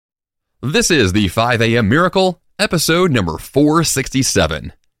This is the 5 a.m. Miracle, episode number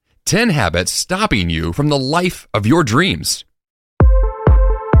 467. 10 habits stopping you from the life of your dreams.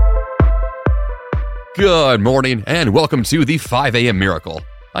 Good morning and welcome to the 5 a.m. Miracle.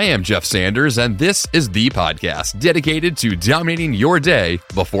 I am Jeff Sanders and this is the podcast dedicated to dominating your day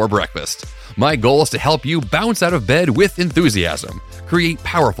before breakfast. My goal is to help you bounce out of bed with enthusiasm, create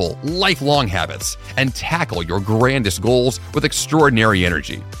powerful, lifelong habits, and tackle your grandest goals with extraordinary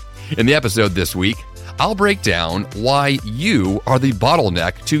energy. In the episode this week, I'll break down why you are the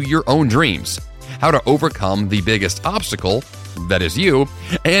bottleneck to your own dreams, how to overcome the biggest obstacle, that is you,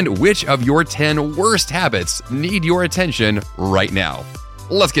 and which of your 10 worst habits need your attention right now.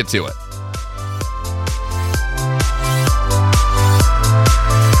 Let's get to it.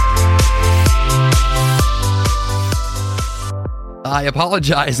 I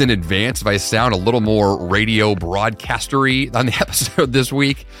apologize in advance if I sound a little more radio broadcastery on the episode this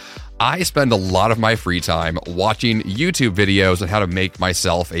week. I spend a lot of my free time watching YouTube videos on how to make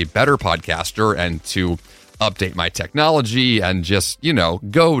myself a better podcaster and to update my technology and just,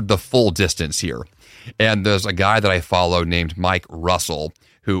 go the full distance here. And there's a guy that I follow named Mike Russell,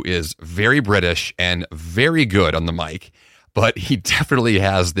 who is very British and very good on the mic, but he definitely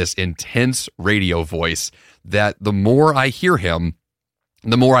has this intense radio voice that the more I hear him,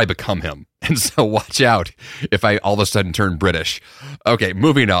 the more I become him. And so watch out if I all of a sudden turn British. Okay,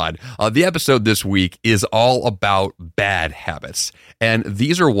 moving on. The episode this week is all about bad habits. And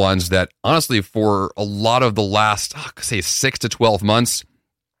these are ones that, honestly, for a lot of the last, 6 to 12 months,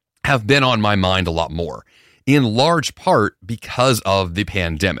 have been on my mind a lot more, in large part because of the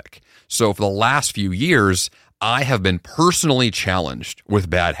pandemic. So for the last few years, I have been personally challenged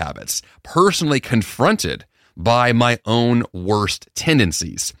with bad habits, personally confronted by my own worst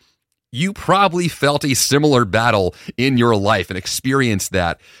tendencies. You probably felt a similar battle in your life and experienced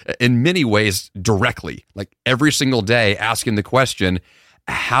that in many ways directly, like every single day asking the question,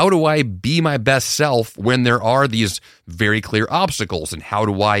 how do I be my best self when there are these very clear obstacles, and how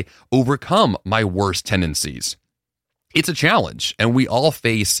do I overcome my worst tendencies? It's a challenge, and we all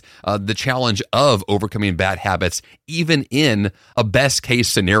face the challenge of overcoming bad habits, even in a best case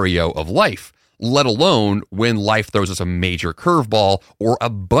scenario of life, let alone when life throws us a major curveball or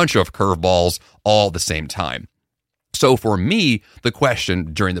a bunch of curveballs all at the same time. So for me, the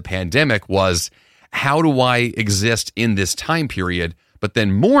question during the pandemic was, how do I exist in this time period? But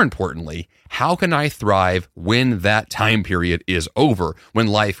then more importantly, how can I thrive when that time period is over, when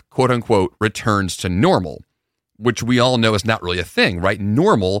life, quote unquote, returns to normal? Which we all know is not really a thing, right?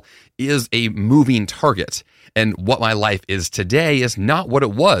 Normal is a moving target. And what my life is today is not what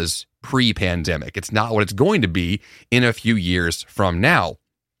it was pre-pandemic. It's not what it's going to be in a few years from now.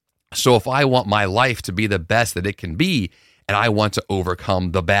 So if I want my life to be the best that it can be, and I want to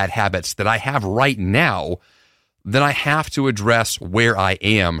overcome the bad habits that I have right now, then I have to address where I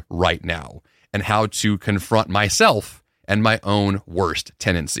am right now and how to confront myself and my own worst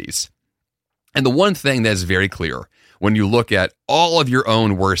tendencies. And the one thing that is very clear when you look at all of your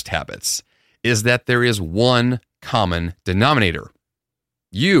own worst habits is that there is one common denominator.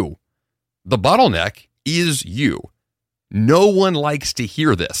 You. The bottleneck is you. No one likes to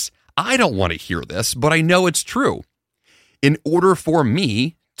hear this. I don't want to hear this, but I know it's true. In order for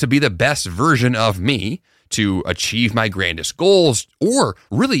me to be the best version of me, to achieve my grandest goals, or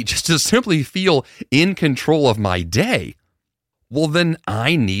really just to simply feel in control of my day, well, then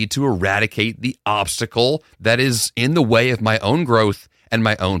I need to eradicate the obstacle that is in the way of my own growth and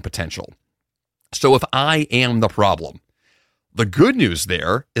my own potential. So if I am the problem, the good news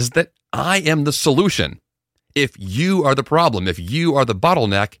there is that I am the solution. If you are the problem, if you are the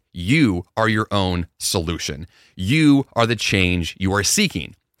bottleneck, you are your own solution. You are the change you are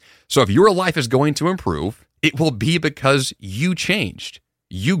seeking. So if your life is going to improve, it will be because you changed,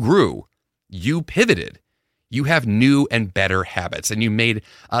 you grew, you pivoted, you have new and better habits, and you made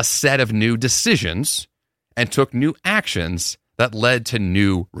a set of new decisions and took new actions that led to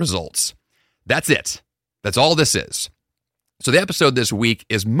new results. That's it. That's all this is. So the episode this week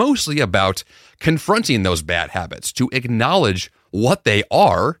is mostly about confronting those bad habits, to acknowledge what they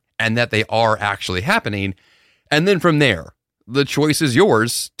are and that they are actually happening. And then from there, the choice is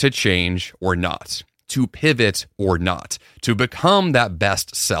yours to change or not, to pivot or not, to become that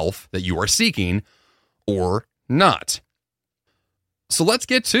best self that you are seeking or not. So let's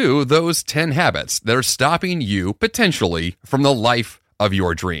get to those 10 habits that are stopping you potentially from the life of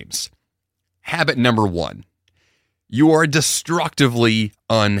your dreams. Habit number 1. You are destructively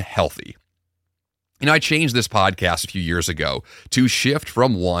unhealthy. I changed this podcast a few years ago to shift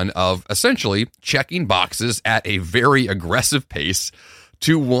from one of essentially checking boxes at a very aggressive pace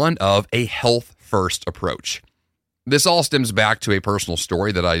to one of a health-first approach. This all stems back to a personal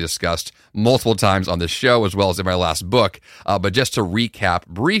story that I discussed multiple times on this show, as well as in my last book. But just to recap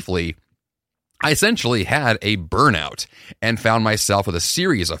briefly, I essentially had a burnout and found myself with a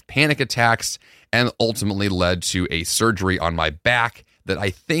series of panic attacks and ultimately led to a surgery on my back that I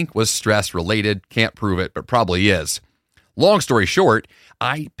think was stress-related. Can't prove it, but probably is. Long story short,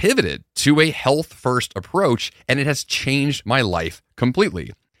 I pivoted to a health-first approach, and it has changed my life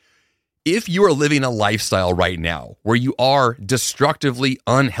completely. If you are living a lifestyle right now where you are destructively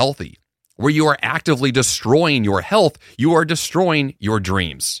unhealthy, where you are actively destroying your health, you are destroying your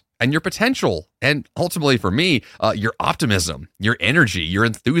dreams and your potential, and ultimately for me, your optimism, your energy, your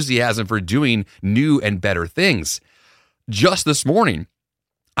enthusiasm for doing new and better things. Just this morning,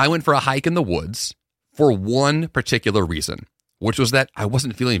 I went for a hike in the woods for one particular reason, which was that I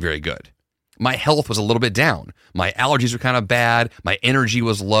wasn't feeling very good. My health was a little bit down. My allergies were kind of bad. My energy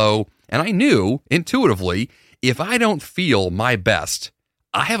was low. And I knew intuitively, if I don't feel my best,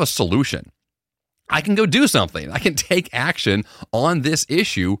 I have a solution. I can go do something. I can take action on this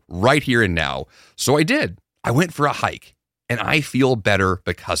issue right here and now. So I did. I went for a hike, and I feel better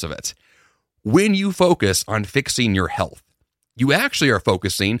because of it. When you focus on fixing your health, you actually are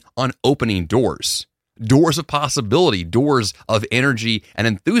focusing on opening doors of possibility, doors of energy and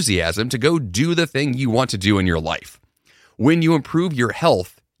enthusiasm to go do the thing you want to do in your life. When you improve your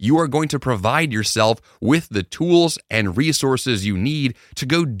health, you are going to provide yourself with the tools and resources you need to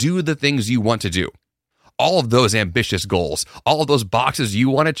go do the things you want to do. All of those ambitious goals, all of those boxes you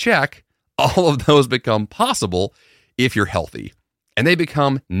want to check, all of those become possible if you're healthy. And they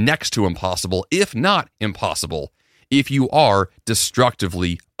become next to impossible, if not impossible, if you are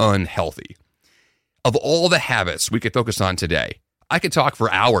destructively unhealthy. Of all the habits we could focus on today, I could talk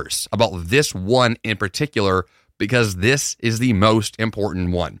for hours about this one in particular because this is the most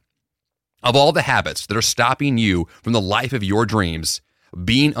important one. Of all the habits that are stopping you from the life of your dreams,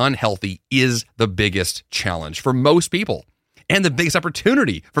 being unhealthy is the biggest challenge for most people and the biggest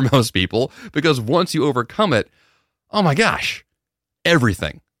opportunity for most people, because once you overcome it, oh my gosh,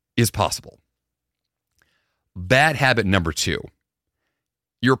 everything is possible. Bad habit number 2.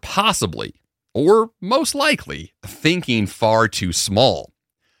 You're possibly, or most likely, thinking far too small.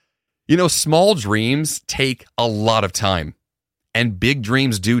 You know, small dreams take a lot of time, and big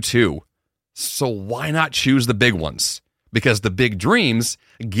dreams do too. So why not choose the big ones? Because the big dreams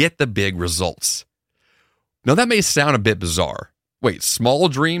get the big results. Now that may sound a bit bizarre. Wait, small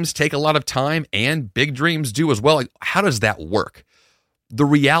dreams take a lot of time and big dreams do as well? Like, how does that work? The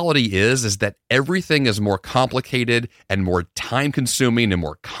reality is that everything is more complicated and more time-consuming and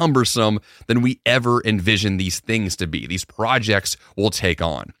more cumbersome than we ever envision these things to be. These projects will take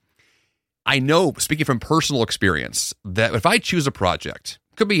on. I know, speaking from personal experience, that if I choose a project,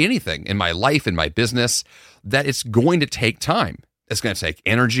 it could be anything in my life, in my business, that it's going to take time. It's going to take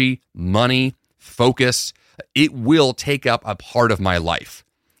energy, money, focus. It will take up a part of my life.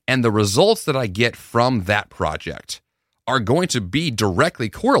 And the results that I get from that project are going to be directly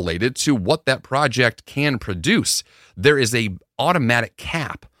correlated to what that project can produce. There is an automatic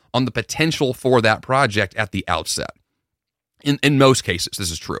cap on the potential for that project at the outset. In most cases, this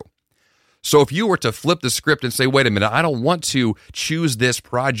is true. So if you were to flip the script and say, wait a minute, I don't want to choose this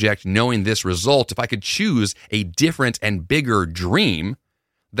project knowing this result. If I could choose a different and bigger dream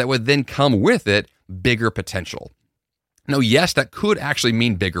that would then come with it, bigger potential. Now, yes, that could actually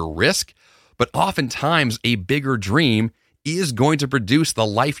mean bigger risk, but oftentimes a bigger dream is going to produce the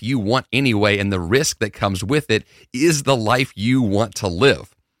life you want anyway, and the risk that comes with it is the life you want to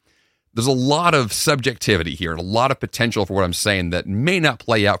live. There's a lot of subjectivity here and a lot of potential for what I'm saying that may not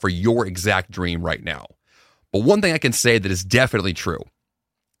play out for your exact dream right now. But one thing I can say that is definitely true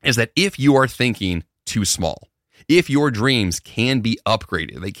is that if you are thinking too small, if your dreams can be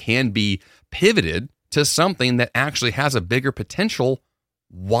upgraded, they can be pivoted to something that actually has a bigger potential,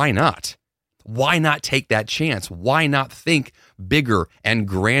 why not? Why not take that chance? Why not think bigger and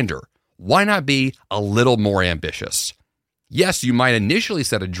grander? Why not be a little more ambitious? Yes, you might initially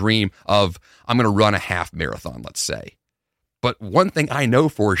set a dream of, I'm going to run a half marathon, let's say. But one thing I know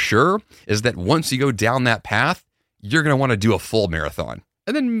for sure is that once you go down that path, you're going to want to do a full marathon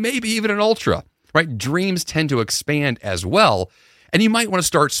and then maybe even an ultra, right? Dreams tend to expand as well. And you might want to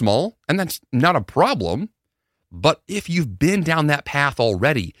start small, and that's not a problem. But if you've been down that path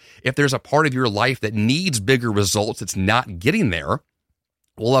already, if there's a part of your life that needs bigger results, it's not getting there,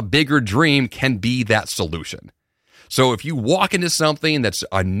 well, a bigger dream can be that solution. So if you walk into something that's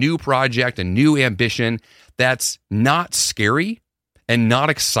a new project, a new ambition, that's not scary and not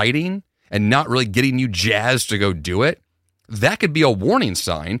exciting and not really getting you jazzed to go do it, That could be a warning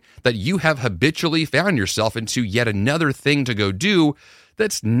sign that you have habitually found yourself into yet another thing to go do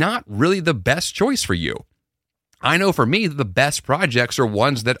that's not really the best choice for you. I know for me, the best projects are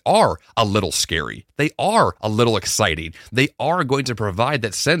ones that are a little scary. They are a little exciting. They are going to provide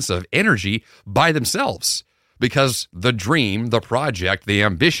that sense of energy by themselves because the dream, the project, the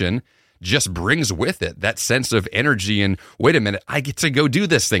ambition just brings with it that sense of energy and, wait a minute, I get to go do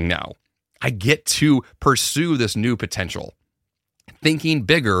this thing now. I get to pursue this new potential. Thinking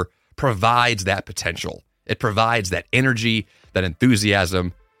bigger provides that potential. It provides that energy, that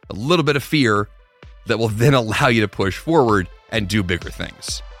enthusiasm, a little bit of fear that will then allow you to push forward and do bigger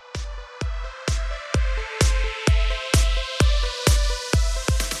things.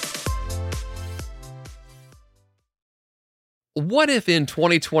 What if in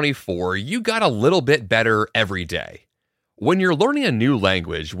 2024 you got a little bit better every day? When you're learning a new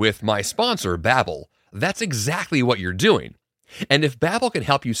language with my sponsor, Babbel, that's exactly what you're doing. And if Babbel can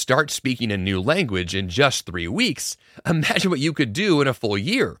help you start speaking a new language in just 3 weeks, imagine what you could do in a full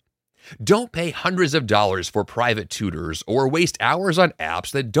year. Don't pay hundreds of dollars for private tutors or waste hours on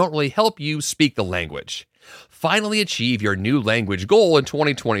apps that don't really help you speak the language. Finally achieve your new language goal in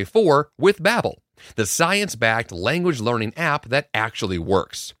 2024 with Babbel, the science-backed language learning app that actually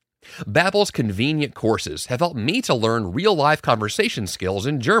works. Babbel's convenient courses have helped me to learn real-life conversation skills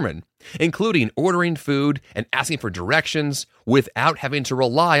in German, including ordering food and asking for directions without having to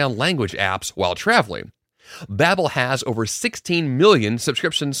rely on language apps while traveling. Babbel has over 16 million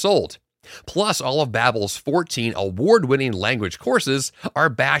subscriptions sold. Plus, all of Babbel's 14 award-winning language courses are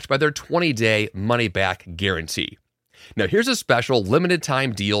backed by their 20-day money-back guarantee. Now, here's a special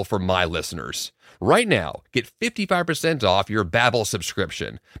limited-time deal for my listeners. Right now, get 55% off your Babbel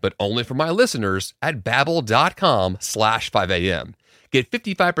subscription, but only for my listeners at babbel.com/5am. Get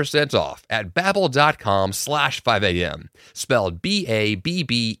 55% off at babbel.com/5am, spelled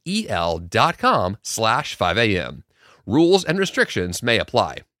BABBEL.com/5am. Rules and restrictions may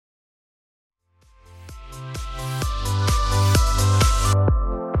apply.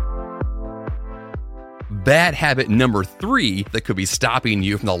 Bad habit number 3 that could be stopping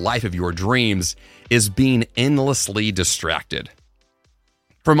you from the life of your dreams is being endlessly distracted.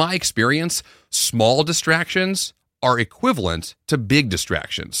 From my experience, small distractions are equivalent to big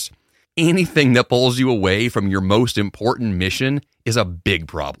distractions. Anything that pulls you away from your most important mission is a big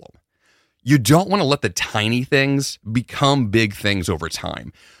problem. You don't want to let the tiny things become big things over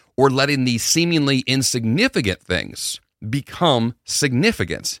time, or letting the seemingly insignificant things become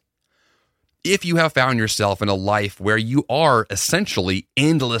significant. If you have found yourself in a life where you are essentially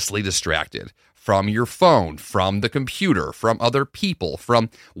endlessly distracted from your phone, from the computer, from other people,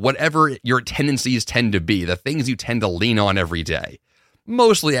 from whatever your tendencies tend to be, the things you tend to lean on every day,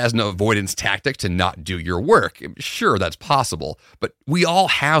 mostly as an avoidance tactic to not do your work. Sure, that's possible, but we all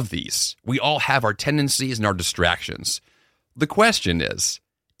have these. We all have our tendencies and our distractions. The question is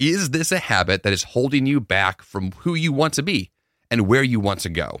this a habit that is holding you back from who you want to be and where you want to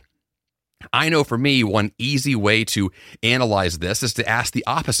go? I know for me, one easy way to analyze this is to ask the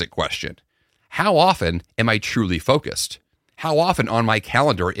opposite question. How often am I truly focused? How often on my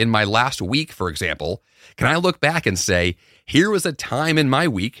calendar in my last week, for example, can I look back and say, here was a time in my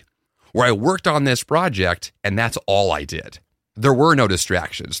week where I worked on this project and that's all I did. There were no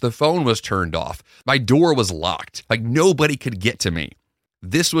distractions. The phone was turned off. My door was locked. Like nobody could get to me.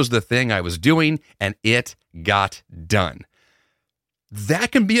 This was the thing I was doing and it got done.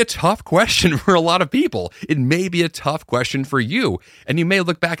 That can be a tough question for a lot of people. It may be a tough question for you. And you may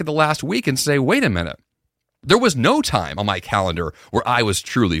look back at the last week and say, wait a minute. There was no time on my calendar where I was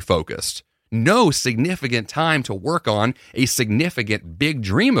truly focused. No significant time to work on a significant big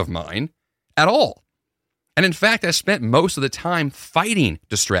dream of mine at all. And in fact, I spent most of the time fighting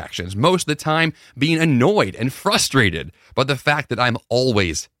distractions, most of the time being annoyed and frustrated by the fact that I'm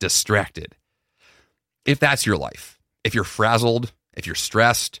always distracted. If that's your life, if you're frazzled, if you're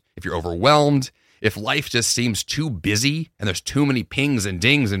stressed, if you're overwhelmed, if life just seems too busy and there's too many pings and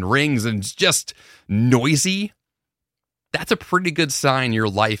dings and rings and it's just noisy, that's a pretty good sign your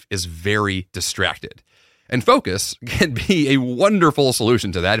life is very distracted. And focus can be a wonderful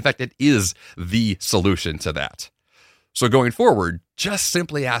solution to that. In fact, it is the solution to that. So going forward, just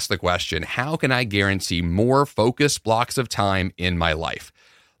simply ask the question, how can I guarantee more focused blocks of time in my life?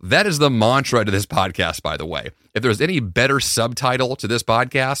 That is the mantra to this podcast, by the way. If there's any better subtitle to this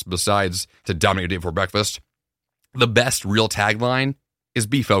podcast besides to dominate your day before breakfast, the best real tagline is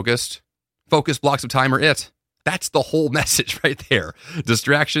be focused. Focused blocks of time are it. That's the whole message right there.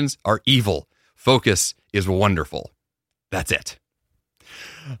 Distractions are evil. Focus is wonderful. That's it.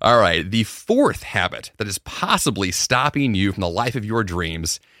 All right. The fourth habit that is possibly stopping you from the life of your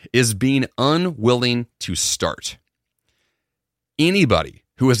dreams is being unwilling to start. Anybody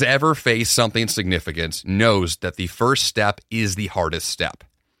who has ever faced something significant knows that the first step is the hardest step.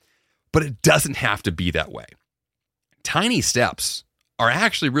 But it doesn't have to be that way. Tiny steps are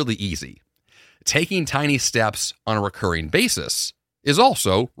actually really easy. Taking tiny steps on a recurring basis is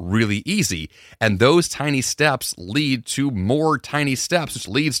also really easy. And those tiny steps lead to more tiny steps, which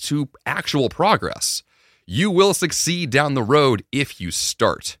leads to actual progress. You will succeed down the road if you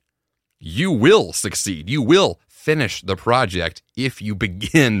start. You will succeed. You will finish the project if you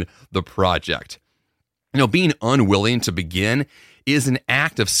begin the project. Being unwilling to begin is an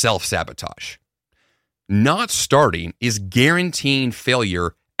act of self-sabotage. Not starting is guaranteeing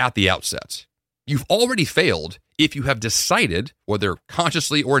failure at the outset. You've already failed if you have decided, whether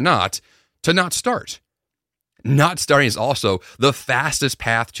consciously or not, to not start. Not starting is also the fastest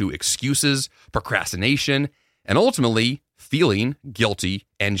path to excuses, procrastination, and ultimately feeling guilty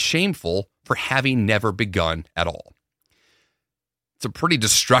and shameful for having never begun at all. It's a pretty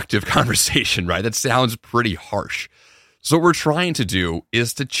destructive conversation, right? That sounds pretty harsh. So what we're trying to do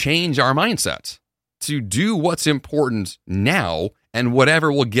is to change our mindset, to do what's important now and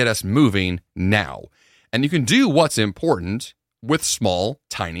whatever will get us moving now. And you can do what's important with small,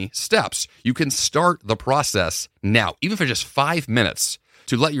 tiny steps. You can start the process now, even for just 5 minutes,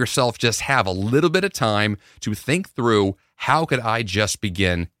 to let yourself just have a little bit of time to think through, how could I just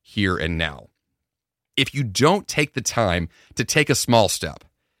begin here and now? If you don't take the time to take a small step,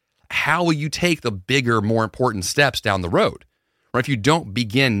 how will you take the bigger, more important steps down the road? Or if you don't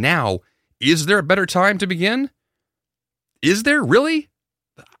begin now, is there a better time to begin? Is there really?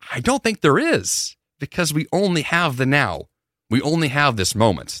 I don't think there is, because we only have the now. We only have this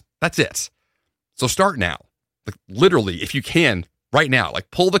moment. That's it. So start now. Literally, if you can, right now,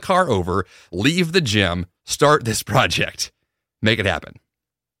 pull the car over, leave the gym, start this project. Make it happen.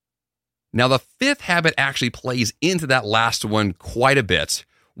 Now, the fifth habit actually plays into that last one quite a bit,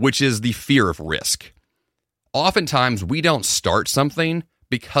 which is the fear of risk. Oftentimes, we don't start something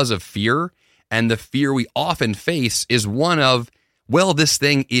because of fear, and the fear we often face is one of, well, this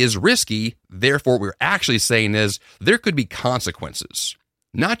thing is risky, therefore what we're actually saying is there could be consequences,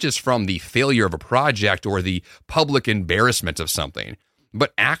 not just from the failure of a project or the public embarrassment of something,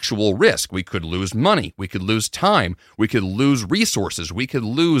 but actual risk. We could lose money, we could lose time, we could lose resources, we could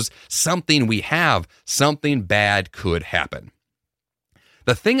lose something we have, something bad could happen.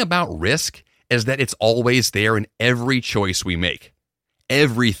 The thing about risk is that it's always there in every choice we make.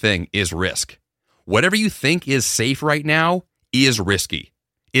 Everything is risk. Whatever you think is safe right now is risky.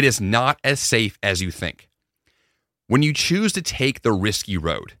 It is not as safe as you think. When you choose to take the risky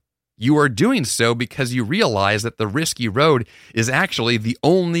road, you are doing so because you realize that the risky road is actually the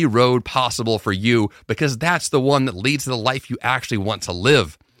only road possible for you, because that's the one that leads to the life you actually want to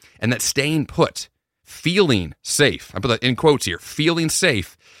live. And that staying put, feeling safe, I put that in quotes here, feeling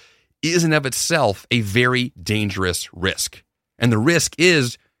safe is in of itself a very dangerous risk. And the risk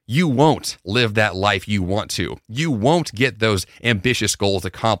is you won't live that life you want to. You won't get those ambitious goals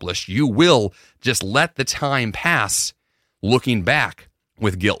accomplished. You will just let the time pass looking back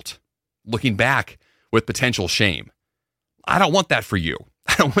with guilt, looking back with potential shame. I don't want that for you.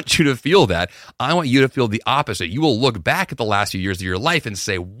 I don't want you to feel that. I want you to feel the opposite. You will look back at the last few years of your life and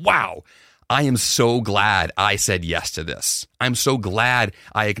say, wow, I am so glad I said yes to this. I'm so glad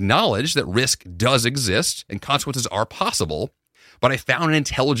I acknowledge that risk does exist and consequences are possible, but I found an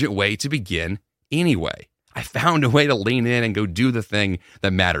intelligent way to begin anyway. I found a way to lean in and go do the thing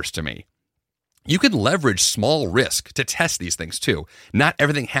that matters to me. You can leverage small risk to test these things too. Not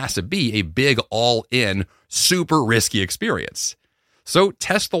everything has to be a big all-in, super risky experience. So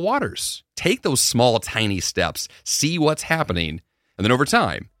test the waters. Take those small, tiny steps. See what's happening. And then over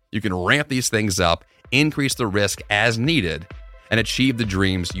time, you can ramp these things up, increase the risk as needed, and achieve the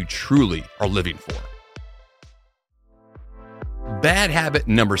dreams you truly are living for. Bad habit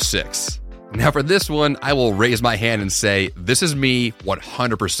number 6. Now for this one, I will raise my hand and say, this is me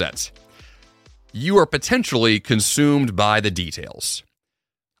 100%. You are potentially consumed by the details.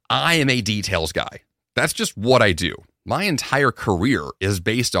 I am a details guy. That's just what I do. My entire career is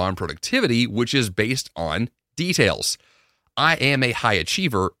based on productivity, which is based on details. I am a high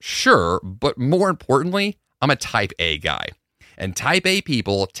achiever, sure, but more importantly, I'm a type A guy. And type A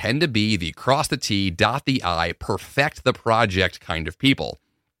people tend to be the cross the T, dot the I, perfect the project kind of people,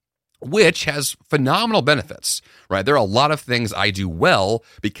 which has phenomenal benefits, right? There are a lot of things I do well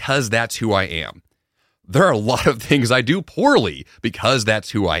because that's who I am. There are a lot of things I do poorly because that's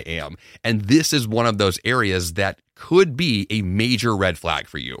who I am. And this is one of those areas that could be a major red flag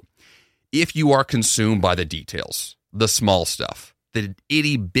for you. If you are consumed by the details, the small stuff, the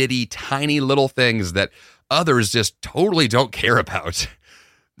itty bitty tiny little things that others just totally don't care about,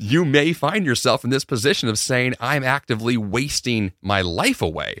 you may find yourself in this position of saying, I'm actively wasting my life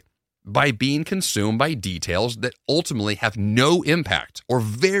away by being consumed by details that ultimately have no impact or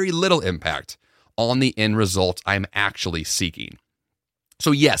very little impact on the end result I'm actually seeking.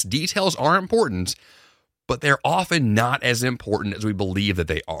 So yes, details are important, but they're often not as important as we believe that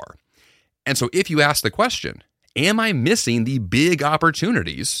they are. And so if you ask the question, am I missing the big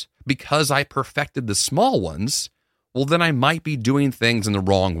opportunities because I perfected the small ones? Well, then I might be doing things in the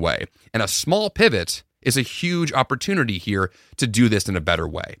wrong way. And a small pivot is a huge opportunity here to do this in a better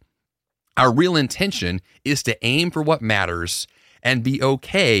way. Our real intention is to aim for what matters and be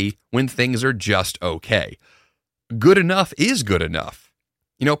okay when things are just okay. Good enough is good enough.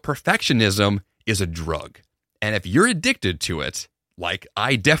 Perfectionism is a drug. And if you're addicted to it, like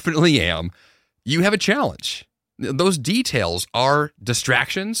I definitely am, you have a challenge. Those details are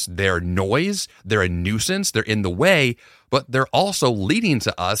distractions, they're noise, they're a nuisance, they're in the way, but they're also leading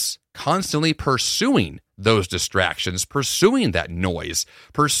to us constantly pursuing those distractions, pursuing that noise,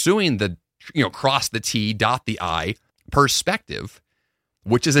 pursuing the, cross the T, dot the I perspective,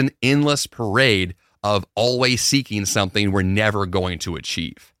 which is an endless parade of always seeking something we're never going to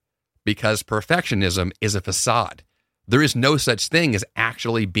achieve. Because perfectionism is a facade. There is no such thing as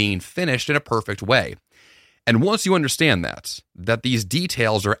actually being finished in a perfect way. And once you understand that these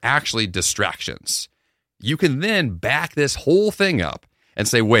details are actually distractions, you can then back this whole thing up and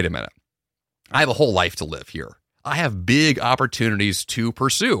say, wait a minute, I have a whole life to live here. I have big opportunities to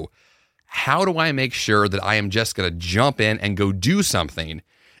pursue. How do I make sure that I am just going to jump in and go do something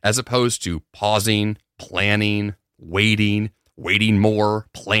as opposed to pausing, planning, waiting more,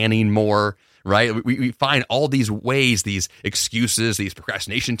 planning more, right? We find all these ways, these excuses, these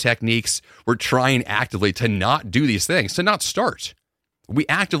procrastination techniques. We're trying actively to not do these things, to not start. We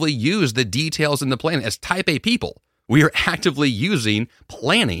actively use the details in the plan. As type A people, we are actively using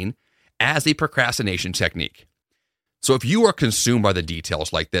planning as a procrastination technique. So if you are consumed by the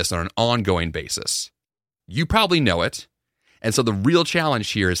details like this on an ongoing basis, you probably know it. And so the real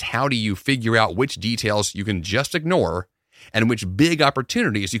challenge here is, how do you figure out which details you can just ignore and which big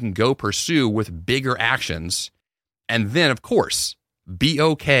opportunities you can go pursue with bigger actions? And then, of course, be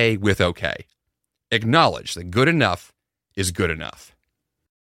okay with okay. Acknowledge that good enough is good enough.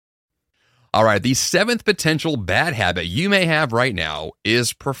 All right, the seventh potential bad habit you may have right now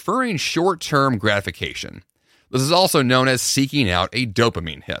is preferring short-term gratification. This is also known as seeking out a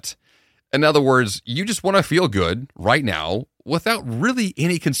dopamine hit. In other words, you just want to feel good right now without really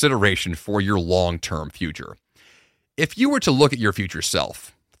any consideration for your long-term future. If you were to look at your future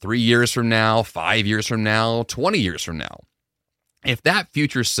self, 3 years from now, 5 years from now, 20 years from now, if that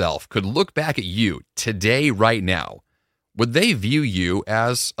future self could look back at you today, right now, would they view you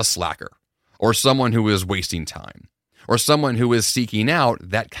as a slacker, or someone who is wasting time, or someone who is seeking out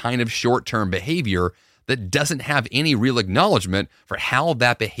that kind of short-term behavior that doesn't have any real acknowledgement for how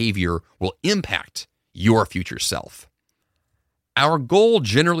that behavior will impact your future self? Our goal,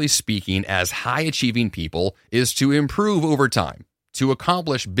 generally speaking, as high-achieving people, is to improve over time, to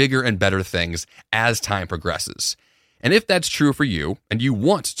accomplish bigger and better things as time progresses. And if that's true for you, and you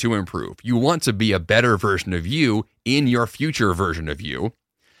want to improve, you want to be a better version of you in your future version of you,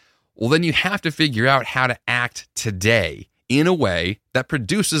 well, then you have to figure out how to act today in a way that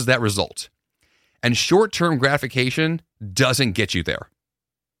produces that result. And short-term gratification doesn't get you there.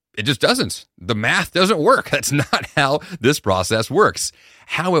 It just doesn't. The math doesn't work. That's not how this process works.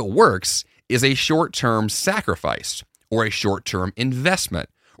 How it works is a short-term sacrifice, or a short-term investment,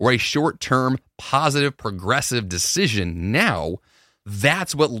 or a short-term positive progressive decision now.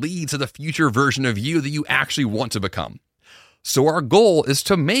 That's what leads to the future version of you that you actually want to become. So our goal is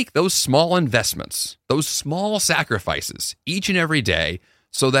to make those small investments, those small sacrifices each and every day,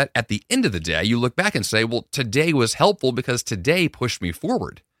 so that at the end of the day, you look back and say, well, today was helpful because today pushed me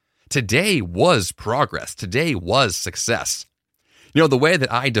forward. Today was progress. Today was success. The way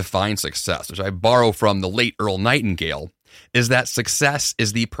that I define success, which I borrow from the late Earl Nightingale, is that success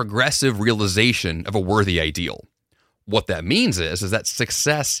is the progressive realization of a worthy ideal. What that means is that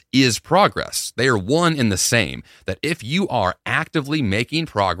success is progress. They are one and the same. That if you are actively making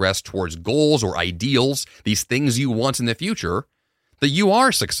progress towards goals or ideals, these things you want in the future, that you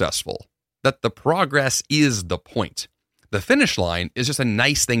are successful. That the progress is the point. The finish line is just a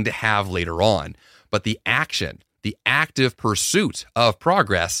nice thing to have later on, but the action, the active pursuit of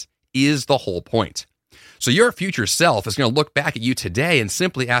progress is the whole point. So your future self is going to look back at you today and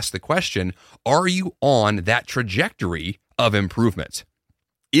simply ask the question, are you on that trajectory of improvement?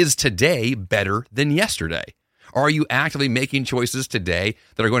 Is today better than yesterday? Are you actively making choices today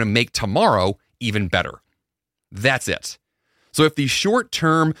that are going to make tomorrow even better? That's it. So if the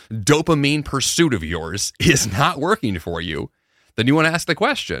short-term dopamine pursuit of yours is not working for you, then you want to ask the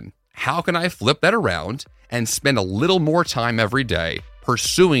question, how can I flip that around and spend a little more time every day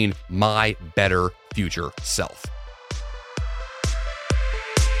pursuing my better future self?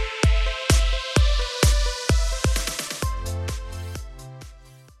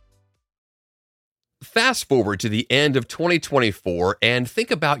 Fast forward to the end of 2024 and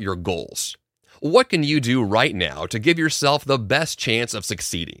think about your goals. What can you do right now to give yourself the best chance of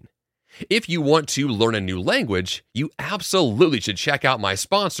succeeding? If you want to learn a new language, you absolutely should check out my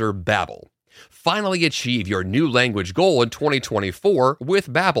sponsor, Babbel. Finally achieve your new language goal in 2024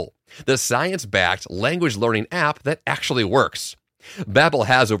 with Babbel, the science-backed language learning app that actually works. Babbel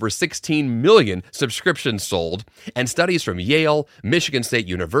has over 16 million subscriptions sold, and studies from Yale, Michigan State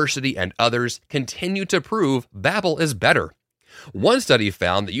University, and others continue to prove Babbel is better. One study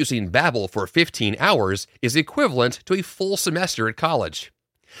found that using Babbel for 15 hours is equivalent to a full semester at college.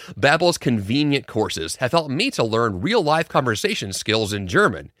 Babbel's convenient courses have helped me to learn real-life conversation skills in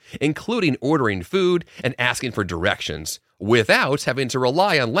German, including ordering food and asking for directions, without having to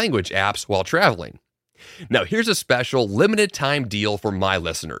rely on language apps while traveling. Now, here's a special limited-time deal for my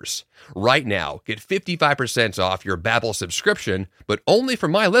listeners. Right now, get 55% off your Babbel subscription, but only for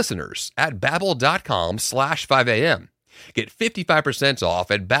my listeners at babbel.com/5am. Get 55%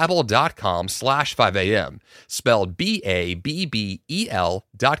 off at babbel.com/5am, spelled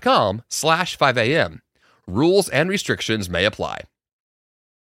BABBEL.com/5am. Rules and restrictions may apply.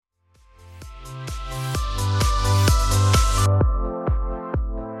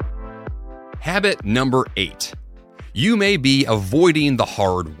 Habit number 8. You may be avoiding the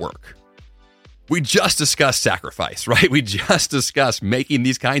hard work. We just discussed sacrifice, right? We just discussed making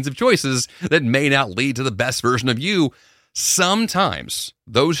these kinds of choices that may not lead to the best version of you. Sometimes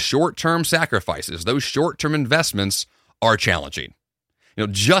those short-term sacrifices, those short-term investments are challenging.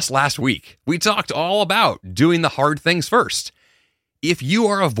 Just last week, we talked all about doing the hard things first. If you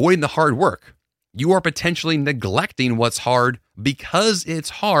are avoiding the hard work, you are potentially neglecting what's hard because it's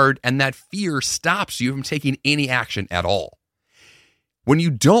hard, and that fear stops you from taking any action at all. When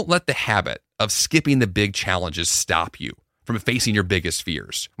you don't let the habit of skipping the big challenges stop you from facing your biggest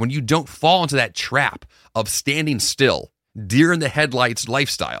fears, when you don't fall into that trap of standing still, deer in the headlights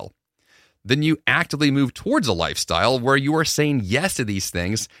lifestyle, then you actively move towards a lifestyle where you are saying yes to these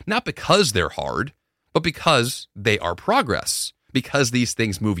things, not because they're hard, but because they are progress, because these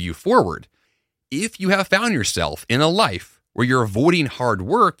things move you forward. If you have found yourself in a life where you're avoiding hard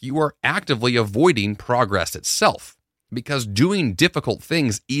work, you are actively avoiding progress itself, because doing difficult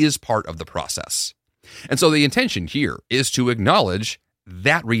things is part of the process. And so the intention here is to acknowledge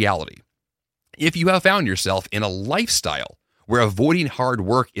that reality. If you have found yourself in a lifestyle where avoiding hard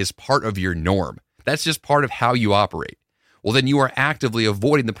work is part of your norm, that's just part of how you operate, well, then you are actively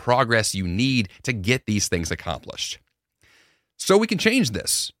avoiding the progress you need to get these things accomplished. So we can change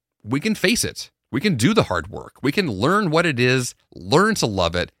this. We can face it. We can do the hard work. We can learn what it is, learn to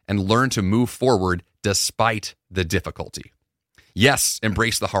love it, and learn to move forward despite the difficulty. Yes,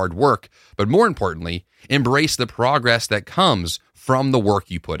 embrace the hard work, but more importantly, embrace the progress that comes from the work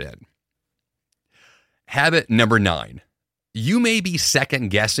you put in. Habit number 9. You may be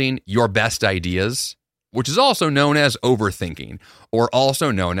second-guessing your best ideas, which is also known as overthinking, or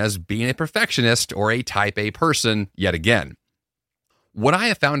also known as being a perfectionist or a type A person yet again. What I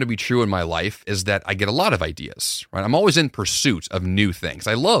have found to be true in my life is that I get a lot of ideas, right? I'm always in pursuit of new things.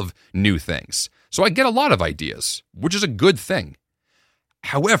 I love new things. So I get a lot of ideas, which is a good thing.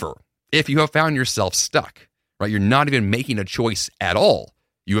 However, if you have found yourself stuck, right? You're not even making a choice at all.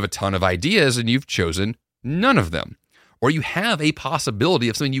 You have a ton of ideas and you've chosen none of them. Or you have a possibility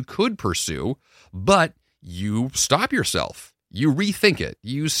of something you could pursue, but you stop yourself. You rethink it.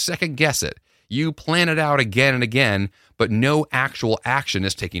 You second guess it. You plan it out again and again, but no actual action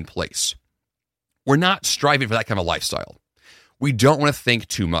is taking place. We're not striving for that kind of lifestyle. We don't want to think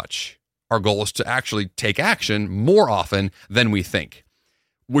too much. Our goal is to actually take action more often than we think,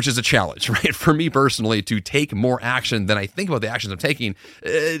 which is a challenge, right? For me personally, to take more action than I think about the actions I'm taking,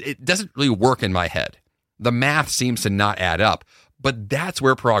 it doesn't really work in my head. The math seems to not add up, but that's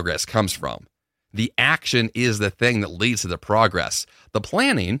where progress comes from. The action is the thing that leads to the progress. The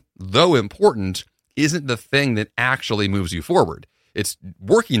planning, though important, isn't the thing that actually moves you forward. It's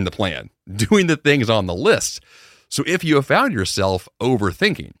working the plan, doing the things on the list. So if you have found yourself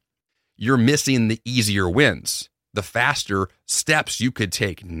overthinking, you're missing the easier wins, the faster steps you could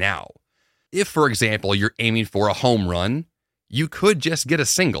take now. If, for example, you're aiming for a home run, you could just get a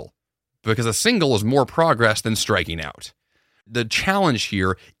single, because a single is more progress than striking out. The challenge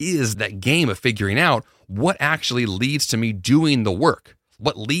here is that game of figuring out what actually leads to me doing the work,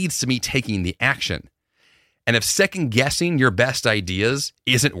 what leads to me taking the action. And if second guessing your best ideas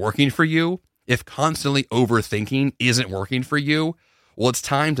isn't working for you, if constantly overthinking isn't working for you, well, it's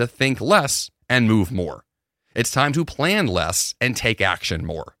time to think less and move more. It's time to plan less and take action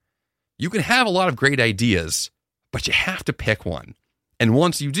more. You can have a lot of great ideas, but you have to pick one. And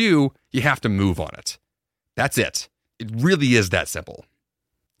once you do, you have to move on it. That's it. It really is that simple.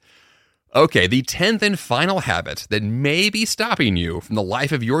 Okay, the 10th and final habit that may be stopping you from the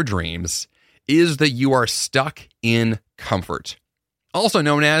life of your dreams is that you are stuck in comfort. Also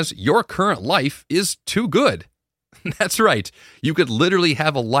known as your current life is too good. That's right. You could literally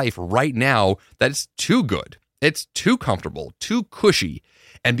have a life right now that's too good. It's too comfortable, too cushy.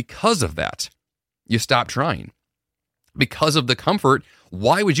 And because of that, you stop trying. Because of the comfort,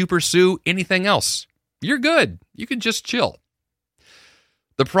 why would you pursue anything else? You're good. You can just chill.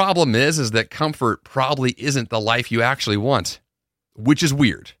 The problem is that comfort probably isn't the life you actually want, which is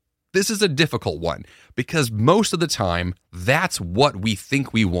weird. This is a difficult one because most of the time, that's what we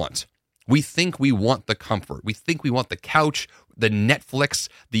think we want. We think we want the comfort. We think we want the couch, the Netflix,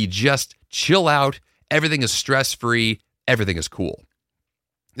 the just chill out, everything is stress-free, everything is cool.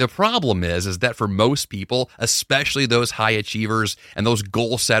 The problem is that for most people, especially those high achievers and those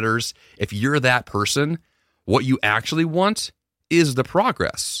goal setters, if you're that person, what you actually want is the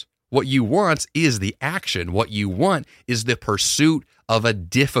progress. What you want is the action. What you want is the pursuit of a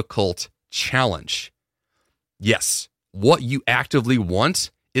difficult challenge. Yes, what you actively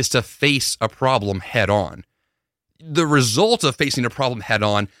want is to face a problem head on. The result of facing a problem head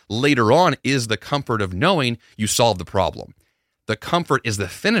on later on is the comfort of knowing you solved the problem. The comfort is the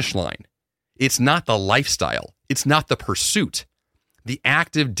finish line. It's not the lifestyle. It's not the pursuit. The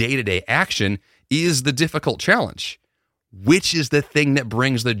active day-to-day action is the difficult challenge, which is the thing that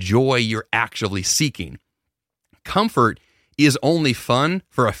brings the joy you're actually seeking. Comfort is only fun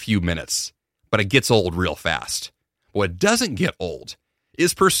for a few minutes, but it gets old real fast. What doesn't get old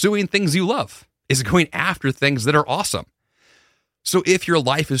is pursuing things you love, is going after things that are awesome. So if your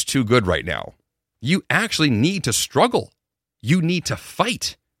life is too good right now, you actually need to struggle. You need to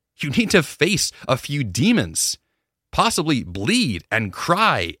fight. You need to face a few demons, possibly bleed and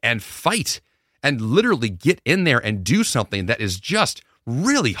cry and fight and literally get in there and do something that is just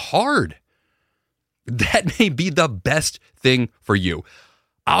really hard. That may be the best thing for you.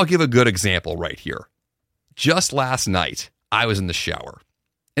 I'll give a good example right here. Just last night, I was in the shower.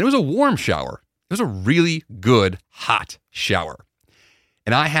 And it was a warm shower. It was a really good, hot shower.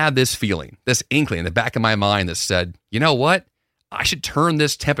 And I had this feeling, this inkling in the back of my mind that said, you know what? I should turn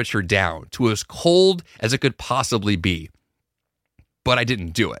this temperature down to as cold as it could possibly be. But I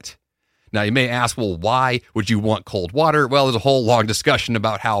didn't do it. Now, you may ask, well, why would you want cold water? Well, there's a whole long discussion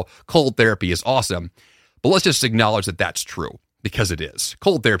about how cold therapy is awesome. But let's just acknowledge that that's true, because it is.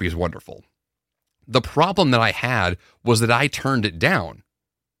 Cold therapy is wonderful. The problem that I had was that I turned it down.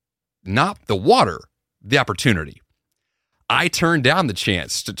 Not the water, the opportunity. I turned down the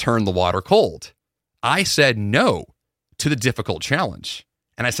chance to turn the water cold. I said no to the difficult challenge.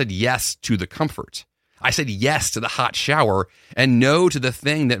 And I said yes to the comfort. I said yes to the hot shower and no to the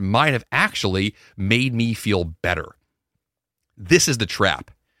thing that might have actually made me feel better. This is the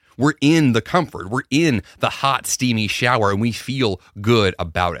trap. We're in the comfort. We're in the hot, steamy shower and we feel good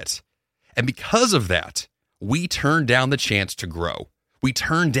about it. And because of that, we turn down the chance to grow. We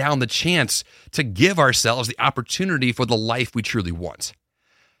turn down the chance to give ourselves the opportunity for the life we truly want.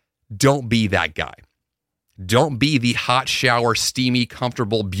 Don't be that guy. Don't be the hot shower, steamy,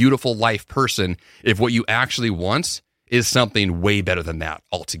 comfortable, beautiful life person if what you actually want is something way better than that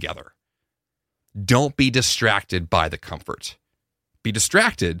altogether. Don't be distracted by the comfort. Be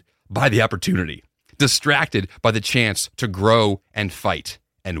distracted by the opportunity. Distracted by the chance to grow and fight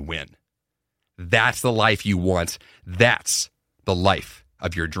and win. That's the life you want. That's the life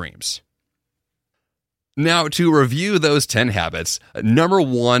of your dreams. Now, to review those 10 habits, number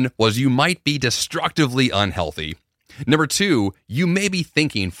 1 was you might be destructively unhealthy. Number 2, you may be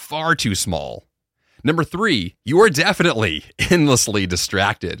thinking far too small. Number 3, you are definitely endlessly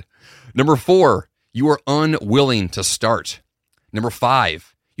distracted. Number 4, you are unwilling to start. Number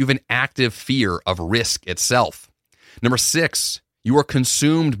 5, you have an active fear of risk itself. Number 6, you are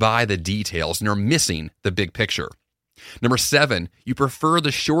consumed by the details and are missing the big picture. Number 7, you prefer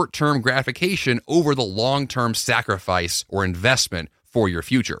the short-term gratification over the long-term sacrifice or investment for your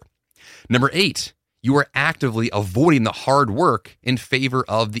future. Number 8, you are actively avoiding the hard work in favor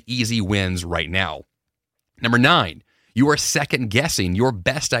of the easy wins right now. Number 9, you are second guessing your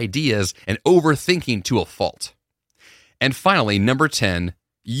best ideas and overthinking to a fault. And finally, number 10,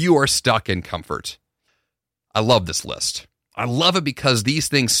 you are stuck in comfort. I love this list. I love it because these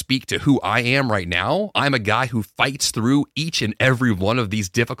things speak to who I am right now. I'm a guy who fights through each and every one of these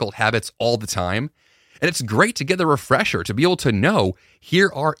difficult habits all the time. And it's great to get the refresher to be able to know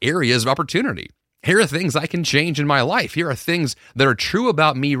here are areas of opportunity. Here are things I can change in my life. Here are things that are true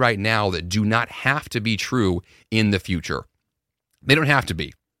about me right now that do not have to be true in the future. They don't have to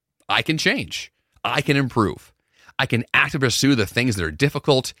be. I can change. I can improve. I can actively pursue the things that are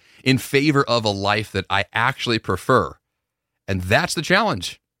difficult in favor of a life that I actually prefer. And that's the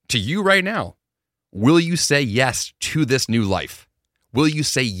challenge to you right now. Will you say yes to this new life? Will you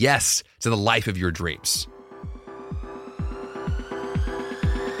say yes to the life of your dreams?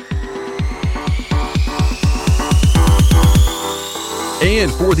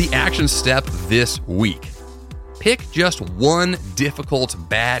 And for the action step this week, pick just one difficult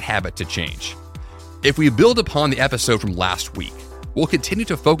bad habit to change. If we build upon the episode from last week, we'll continue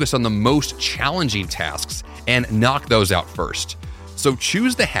to focus on the most challenging tasks and knock those out first. So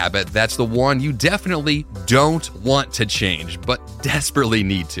choose the habit that's the one you definitely don't want to change, but desperately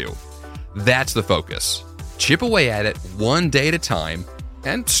need to. That's the focus. Chip away at it one day at a time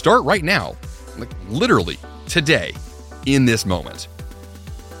and start right now, like literally today, in this moment.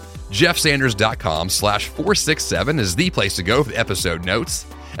 JeffSanders.com/467 is the place to go for the episode notes.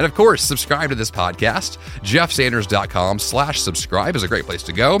 And of course, subscribe to this podcast. JeffSanders.com/subscribe is a great place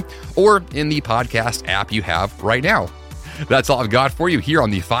to go, or in the podcast app you have right now. That's all I've got for you here on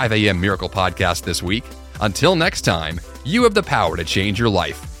the 5 a.m. Miracle Podcast this week. Until next time, you have the power to change your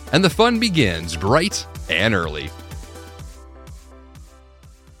life, and the fun begins bright and early.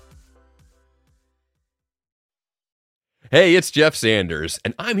 Hey, it's Jeff Sanders,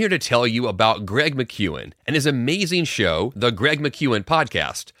 and I'm here to tell you about Greg McKeown and his amazing show, The Greg McKeown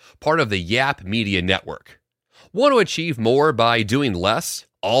Podcast, part of the Yap Media Network. Want to achieve more by doing less,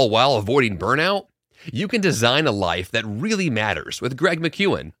 all while avoiding burnout? You can design a life that really matters with Greg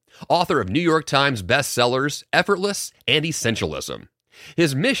McKeown, author of New York Times bestsellers, Effortless and Essentialism.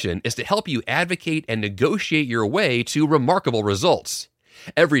 His mission is to help you advocate and negotiate your way to remarkable results.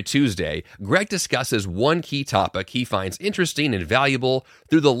 Every Tuesday, Greg discusses one key topic he finds interesting and valuable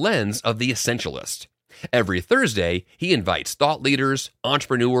through the lens of the essentialist. Every Thursday, he invites thought leaders,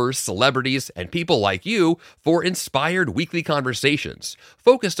 entrepreneurs, celebrities, and people like you for inspired weekly conversations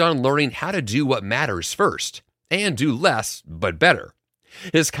focused on learning how to do what matters first and do less but better.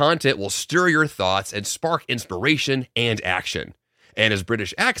 His content will stir your thoughts and spark inspiration and action. And his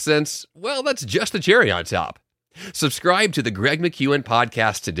British accents, well, that's just the cherry on top. Subscribe to the Greg McKeown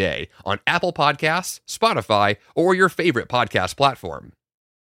Podcast today on Apple Podcasts, Spotify, or your favorite podcast platform.